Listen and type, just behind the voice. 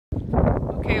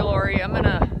story.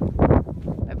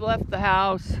 I've left the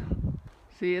house.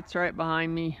 See, it's right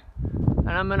behind me.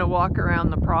 And I'm gonna walk around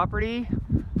the property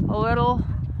a little.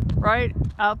 Right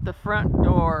out the front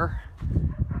door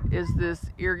is this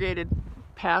irrigated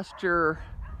pasture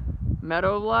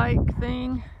meadow-like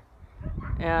thing.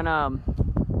 And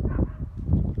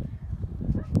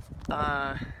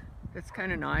it's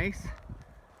kind of nice,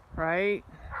 right?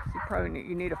 So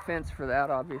you need a fence for that,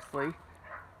 obviously.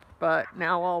 But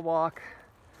now I'll walk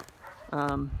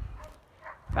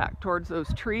back towards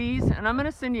those trees, and I'm going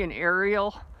to send you an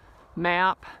aerial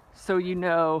map so you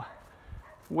know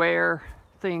where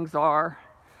things are.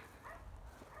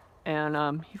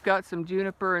 And you've got some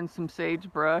juniper and some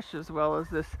sagebrush, as well as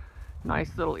this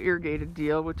nice little irrigated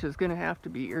deal, which is going to have to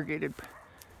be irrigated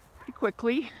pretty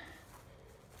quickly.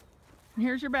 And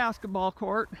here's your basketball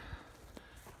court.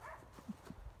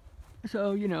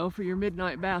 So, you know, for your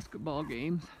midnight basketball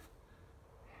games.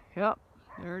 Yep,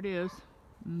 there it is.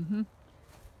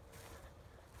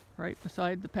 Right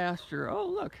beside the pasture. Oh,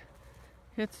 look.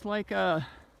 It's like a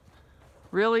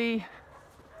really,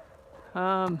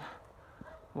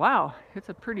 wow, it's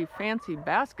a pretty fancy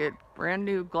basket. Brand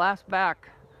new glass back.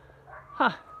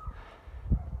 Huh.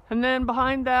 And then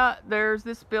behind that, there's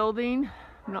this building.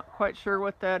 I'm not quite sure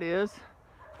what that is.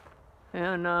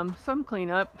 And some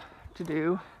cleanup to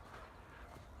do.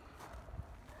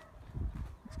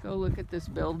 Let's go look at this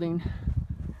building.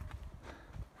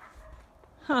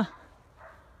 Huh.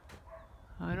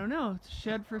 I don't know. It's a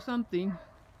shed for something.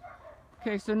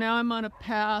 Okay, so now I'm on a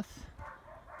path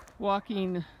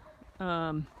walking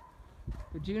the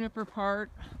juniper part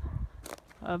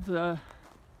of the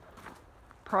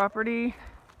property.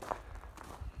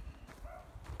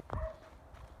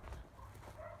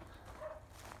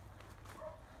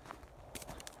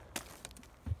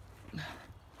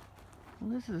 Well,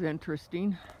 this is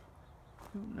interesting.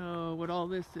 I don't know what all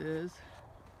this is.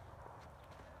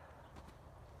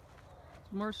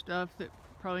 It's more stuff that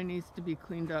probably needs to be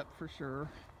cleaned up for sure,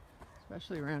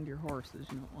 especially around your horses.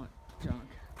 You don't want junk.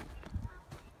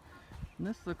 And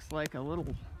this looks like a little,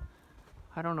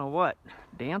 I don't know what,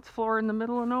 dance floor in the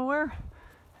middle of nowhere,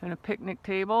 and a picnic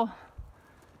table,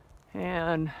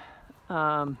 and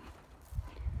go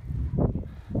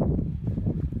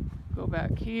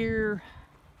back here.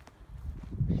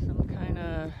 Some kind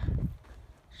of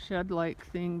shed-like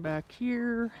thing back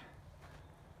here.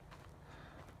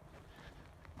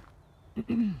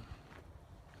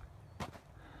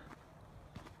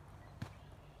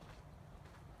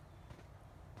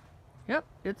 Yep,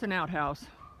 it's an outhouse.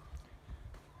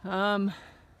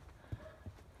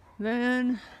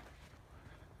 Then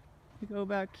you go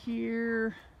back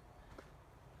here.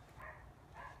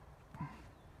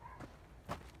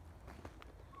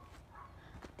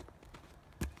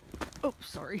 Oh,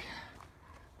 sorry.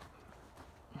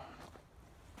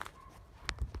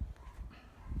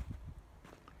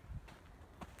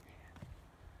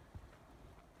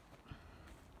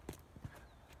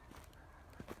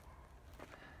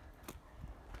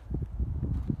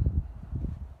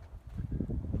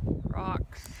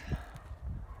 Rocks.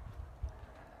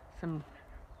 Some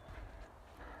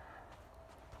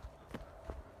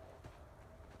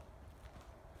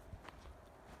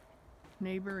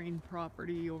neighboring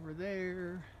property over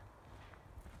there.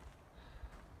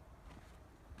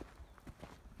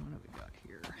 What have we got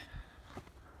here?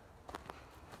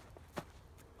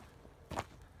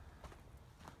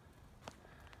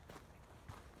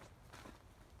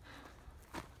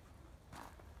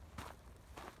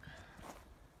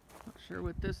 Not sure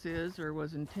what this is or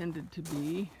was intended to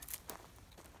be.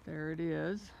 There it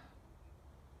is.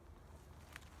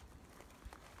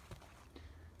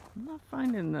 I'm not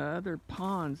finding the other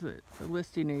ponds that the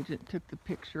listing agent took the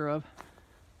picture of.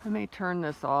 I may turn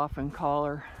this off and call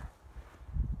her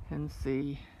and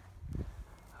see.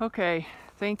 Okay,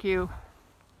 thank you.